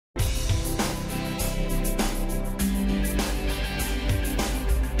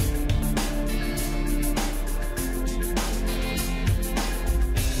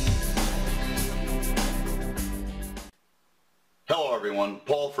everyone,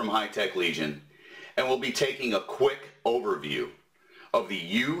 Paul from High Tech Legion, and we'll be taking a quick overview of the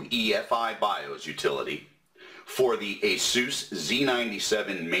UEFI BIOS utility for the ASUS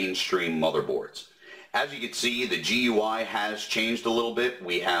Z97 Mainstream Motherboards. As you can see, the GUI has changed a little bit.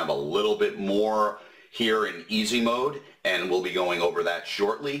 We have a little bit more here in easy mode, and we'll be going over that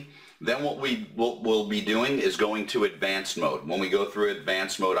shortly. Then what we'll be doing is going to advanced mode. When we go through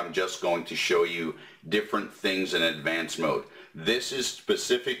advanced mode, I'm just going to show you different things in advanced mode. This is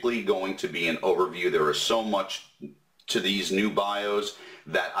specifically going to be an overview. There is so much to these new BIOS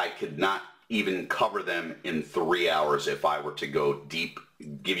that I could not even cover them in 3 hours if I were to go deep,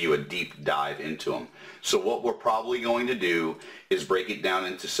 give you a deep dive into them. So what we're probably going to do is break it down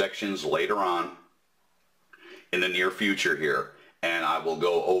into sections later on in the near future here, and I will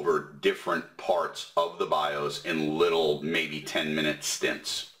go over different parts of the BIOS in little, maybe 10-minute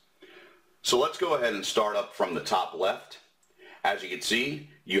stints. So let's go ahead and start up from the top left. As you can see,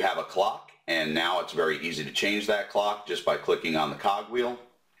 you have a clock, and now it's very easy to change that clock just by clicking on the cogwheel.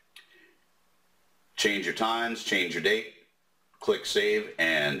 Change your times, change your date, click save,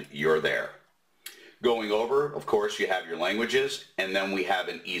 and you're there. Going over, of course, you have your languages, and then we have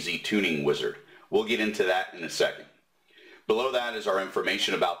an easy tuning wizard. We'll get into that in a second. Below that is our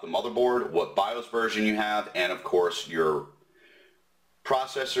information about the motherboard, what BIOS version you have, and of course your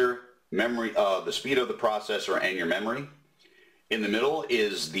processor, memory, the speed of the processor and your memory. In the middle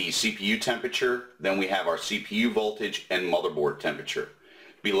is the CPU temperature, then we have our CPU voltage and motherboard temperature.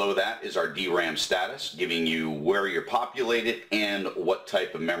 Below that is our DRAM status, giving you where you're populated and what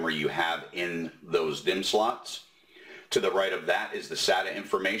type of memory you have in those DIMM slots. To the right of that is the SATA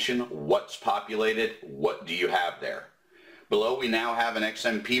information, what's populated, what do you have there. Below we now have an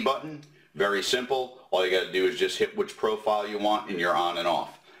XMP button, very simple. All you got to do is just hit which profile you want and you're on and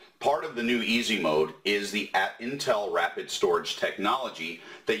off. Part of the new easy mode is the Intel Rapid Storage technology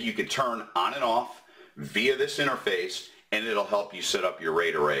that you could turn on and off via this interface, and it'll help you set up your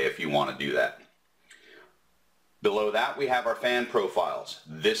RAID array if you want to do that. Below that we have our fan profiles.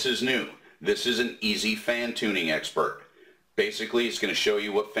 This is new. This is an easy fan tuning expert. Basically it's going to show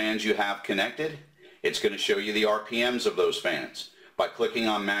you what fans you have connected. It's going to show you the RPMs of those fans. By clicking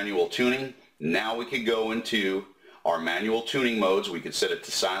on manual tuning, now we could go into our manual tuning modes. We could set it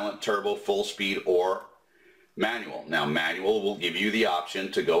to silent, turbo, full speed, or manual. Now manual will give you the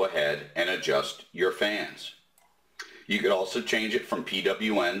option to go ahead and adjust your fans. You could also change it from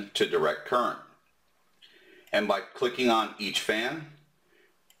PWM to direct current. And by clicking on each fan,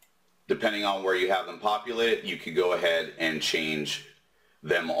 depending on where you have them populated, you could go ahead and change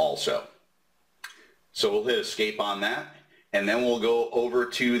them also. So we'll hit escape on that, and then we'll go over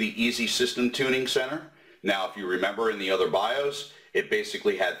to the Easy System Tuning Center. Now if you remember in the other BIOS, it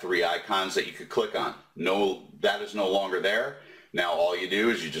basically had 3 icons that you could click on. No, that is no longer there. Now all you do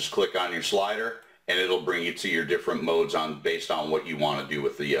is you just click on your slider and it'll bring you to your different modes based on what you want to do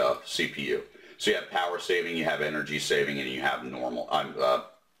with the CPU. So you have power saving, you have energy saving, and you have normal,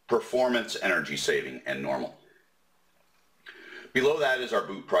 performance, energy saving, and normal. Below that is our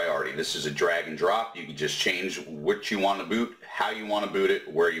boot priority. This is a drag and drop. You can just change what you want to boot, how you want to boot it,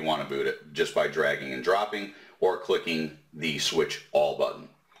 where you want to boot it, just by dragging and dropping or clicking the switch all button.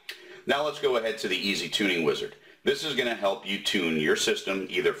 Now let's go ahead to the Easy Tuning Wizard. This is going to help you tune your system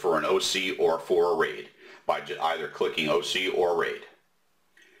either for an OC or for a RAID by either clicking OC or RAID.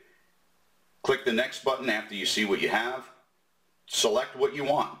 Click the next button after you see what you have. Select what you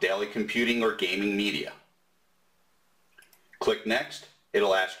want, daily computing or gaming media. Click next.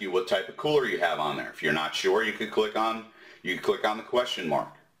 It'll ask you what type of cooler you have on there. If you're not sure, you could click on the question mark.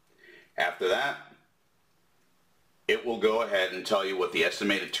 After that, it will go ahead and tell you what the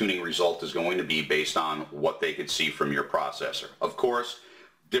estimated tuning result is going to be based on what they could see from your processor. Of course,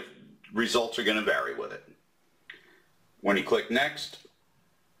 results are going to vary with it. When you click next,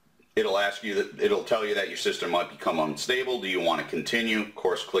 it'll tell you that your system might become unstable. Do you want to continue? Of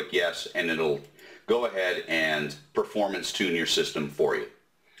course, click yes, and it'll go ahead and performance tune your system for you.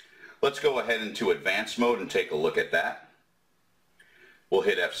 Let's go ahead into advanced mode and take a look at that. We'll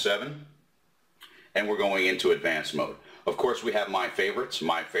hit F7 and we're going into advanced mode. Of course we have my favorites.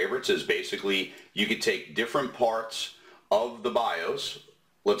 My favorites is basically you could take different parts of the BIOS.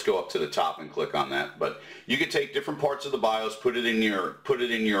 Let's go up to the top and click on that. But you could take different parts of the BIOS, put it in your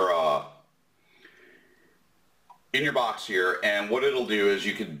box here, and what it'll do is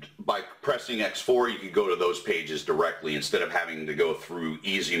you could, by pressing X4, you could go to those pages directly instead of having to go through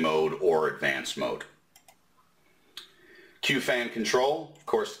easy mode or advanced mode. Q-fan control, of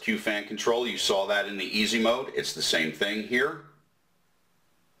course the Q-fan control, you saw that in the easy mode. It's the same thing here.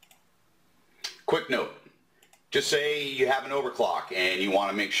 Quick note, Just say you have an overclock and you want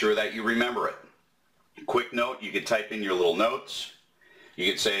to make sure that you remember it. Quick note, you could type in your little notes.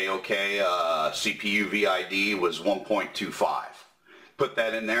 You could say, okay, CPU VID was 1.25. Put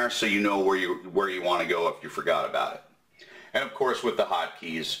that in there so you know where you want to go if you forgot about it. And of course with the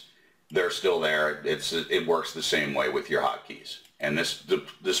hotkeys, they're still there. It works the same way with your hotkeys. And this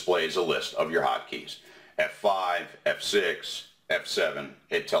displays a list of your hotkeys. F5, F6, F7.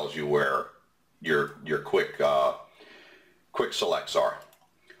 It tells you where your quick selects are.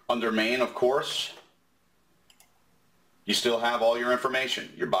 Under main, of course, you still have all your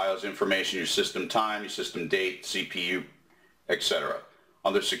information. Your BIOS information, your system time, your system date, CPU, etc.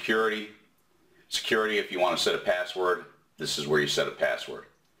 Under security, if you want to set a password, this is where you set a password.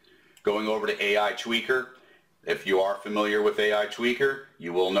 Going over to AI Tweaker, if you are familiar with AI Tweaker,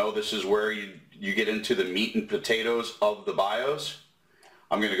 you will know this is where you get into the meat and potatoes of the BIOS.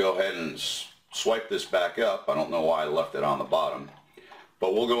 I'm going to go ahead and swipe this back up. I don't know why I left it on the bottom.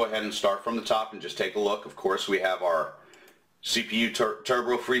 But we'll go ahead and start from the top and just take a look. Of course, we have our CPU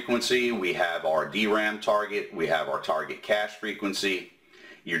turbo frequency, we have our DRAM target, we have our target cache frequency,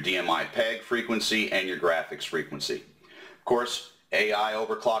 your DMI peg frequency, and your graphics frequency. Of course, AI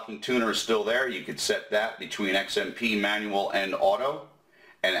overclocking tuner is still there. You could set that between XMP, manual, and auto.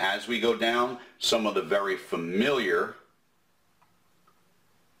 And as we go down, some of the very familiar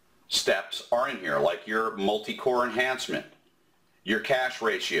steps are in here, like your multi-core enhancement, your cache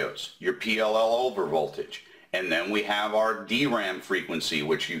ratios, your PLL overvoltage, and then we have our DRAM frequency,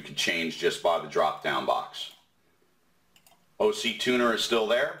 which you can change just by the drop-down box. OC tuner is still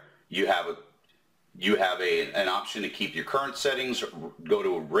there. You have an option to keep your current settings, go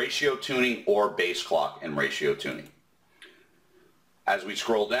to ratio tuning or base clock and ratio tuning. As we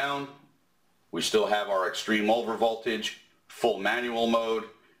scroll down, we still have our extreme overvoltage, full manual mode.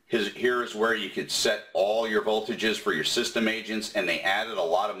 Here's where you could set all your voltages for your system agents, and they added a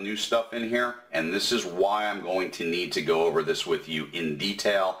lot of new stuff in here, and this is why I'm going to need to go over this with you in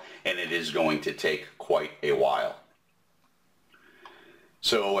detail, and it is going to take quite a while.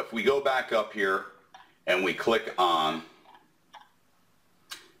 So if we go back up here and we click on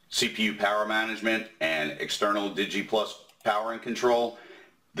CPU power management and external Digi Plus power and control,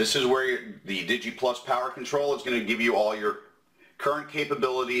 this is where the Digi Plus power control is going to give you all your current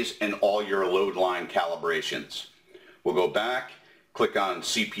capabilities and all your load line calibrations. We'll go back, click on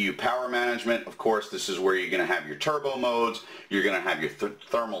CPU power management. Of course, this is where you're going to have your turbo modes, you're going to have your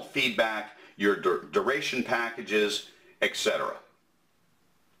thermal feedback, your duration packages, etc.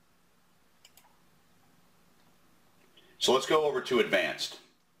 So let's go over to advanced.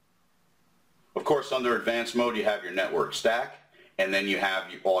 Of course, under advanced mode, you have your network stack, and then you have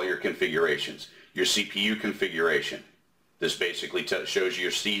all your configurations. Your CPU configuration. This basically shows you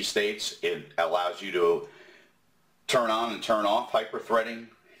your C states. It allows you to turn on and turn off hyperthreading.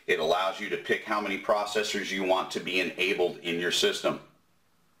 It allows you to pick how many processors you want to be enabled in your system.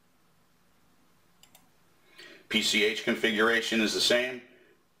 PCH configuration is the same.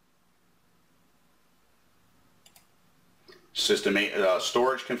 System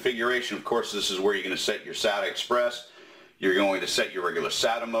storage configuration, of course, this is where you're going to set your SATA Express. You're going to set your regular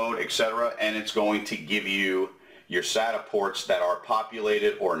SATA mode, etc. And it's going to give you your SATA ports that are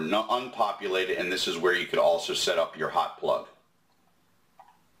populated or unpopulated, and this is where you could also set up your hot plug.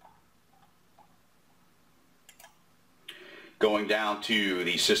 Going down to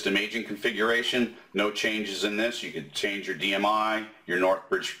the system agent configuration, no changes in this. You could change your DMI, your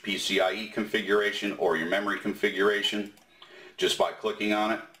Northbridge PCIe configuration, or your memory configuration just by clicking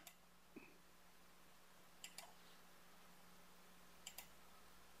on it.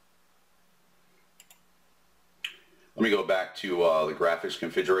 Let me go back to the graphics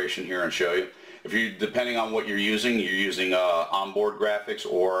configuration here and show you. If you, depending on what you're using onboard graphics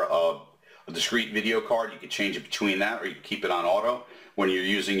or a discrete video card, you can change it between that, or you can keep it on auto. When you're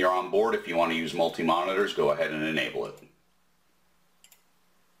using your onboard, if you want to use multi-monitors, go ahead and enable it.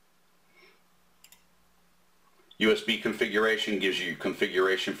 USB configuration gives you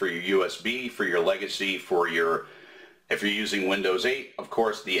configuration for your USB, for your legacy, for your, if you're using Windows 8, of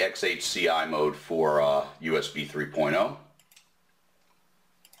course, the XHCI mode for USB 3.0.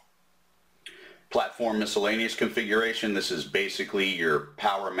 Platform miscellaneous configuration, this is basically your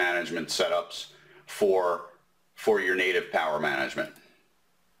power management setups for your native power management.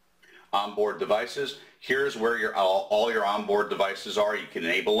 Onboard devices, here's where all your onboard devices are. You can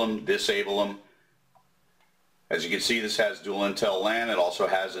enable them, disable them. As you can see, this has dual Intel LAN. It also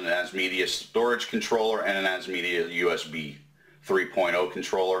has an ASMedia storage controller and an ASMedia USB 3.0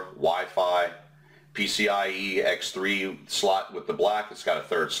 controller, Wi-Fi, PCIe X3 slot with the black. It's got a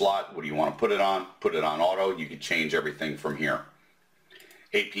third slot. What do you want to put it on? Put it on auto. You can change everything from here.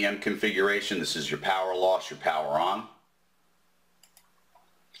 APM configuration. This is your power loss, your power on.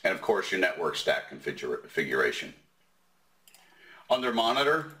 And of course your network stack configuration. Under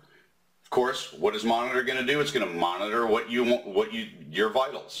monitor, of course, what is monitor going to do? It's going to monitor what you want, your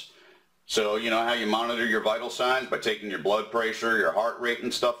vitals. So you know how you monitor your vital signs by taking your blood pressure, your heart rate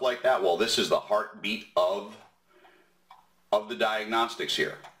and stuff like that? Well, this is the heartbeat of the diagnostics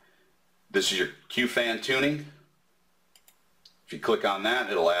here. This is your QFan tuning. If you click on that,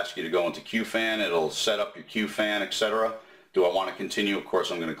 it'll ask you to go into QFan. It'll set up your QFan, etc. Do I want to continue? Of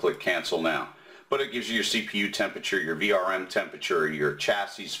course, I'm going to click cancel now. But it gives you your CPU temperature, your VRM temperature, your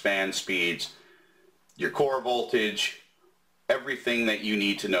chassis fan speeds, your core voltage, everything that you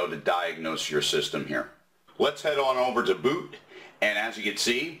need to know to diagnose your system here. Let's head on over to boot, and as you can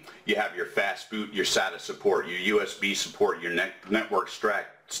see, you have your fast boot, your SATA support, your USB support, your network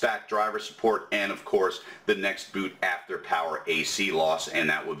stack driver support, and of course the next boot after power AC loss, and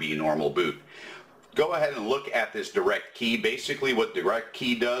that would be normal boot. Go ahead and look at this direct key. Basically what direct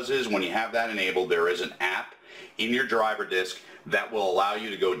key does is when you have that enabled, there is an app in your driver disk that will allow you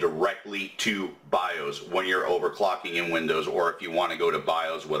to go directly to BIOS when you're overclocking in Windows, or if you want to go to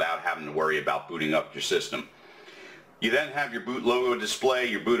BIOS without having to worry about booting up your system. You then have your boot logo display,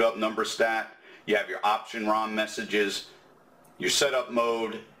 your boot up number stat, you have your option ROM messages, your setup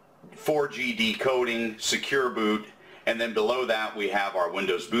mode, 4G decoding, secure boot, and then below that we have our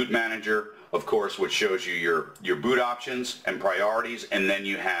Windows Boot Manager, of course, which shows you your boot options and priorities, and then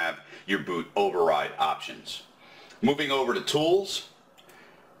you have your boot override options. Moving over to tools,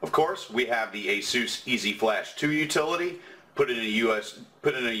 of course, we have the ASUS Easy Flash 2 utility. Put in a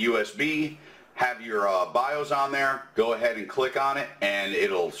USB, have your BIOS on there, go ahead and click on it, and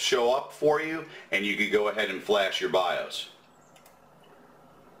it'll show up for you, and you can go ahead and flash your BIOS.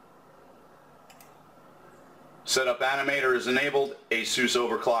 Setup animator is enabled, ASUS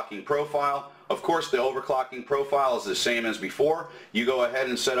overclocking profile. Of course, the overclocking profile is the same as before. You go ahead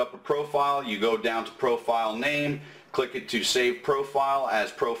and set up a profile, you go down to profile name, click it to save profile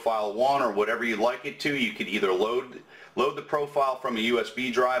as profile 1 or whatever you'd like it to. You could either load the profile from a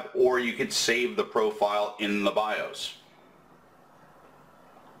USB drive, or you could save the profile in the BIOS.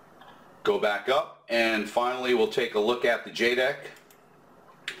 Go back up, and finally we'll take a look at the JDEC.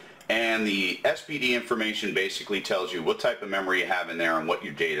 And the SPD information basically tells you what type of memory you have in there and what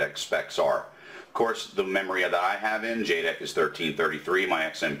your JDEC specs are. Of course, the memory that I have in JDEC is 1333. My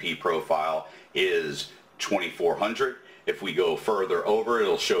XMP profile is 2400. If we go further over,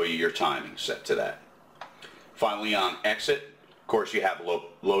 it'll show you your timing set to that. Finally, on exit, of course, you have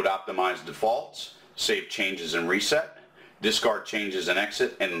load optimized defaults, save changes and reset, discard changes and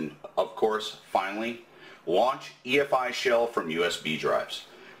exit, and of course, finally, launch EFI shell from USB drives.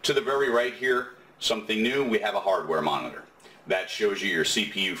 To the very right here, something new, we have a hardware monitor. That shows you your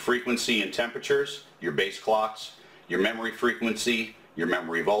CPU frequency and temperatures, your base clocks, your memory frequency, your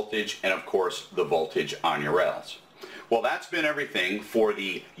memory voltage, and of course the voltage on your rails. Well, that's been everything for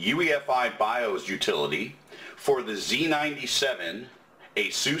the UEFI BIOS utility for the Z97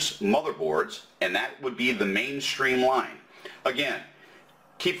 ASUS motherboards, and that would be the mainstream line. Again,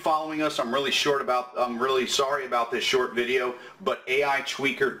 keep following us. I'm really sorry about this short video, but AI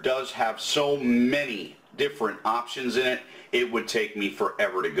Tweaker does have so many different options in it, it would take me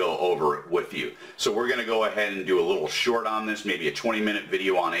forever to go over it with you. So we're going to go ahead and do a little short on this, maybe a 20-minute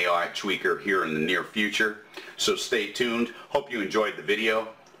video on AI Tweaker here in the near future. So stay tuned. Hope you enjoyed the video.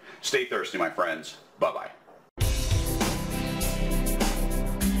 Stay thirsty, my friends. Bye-bye.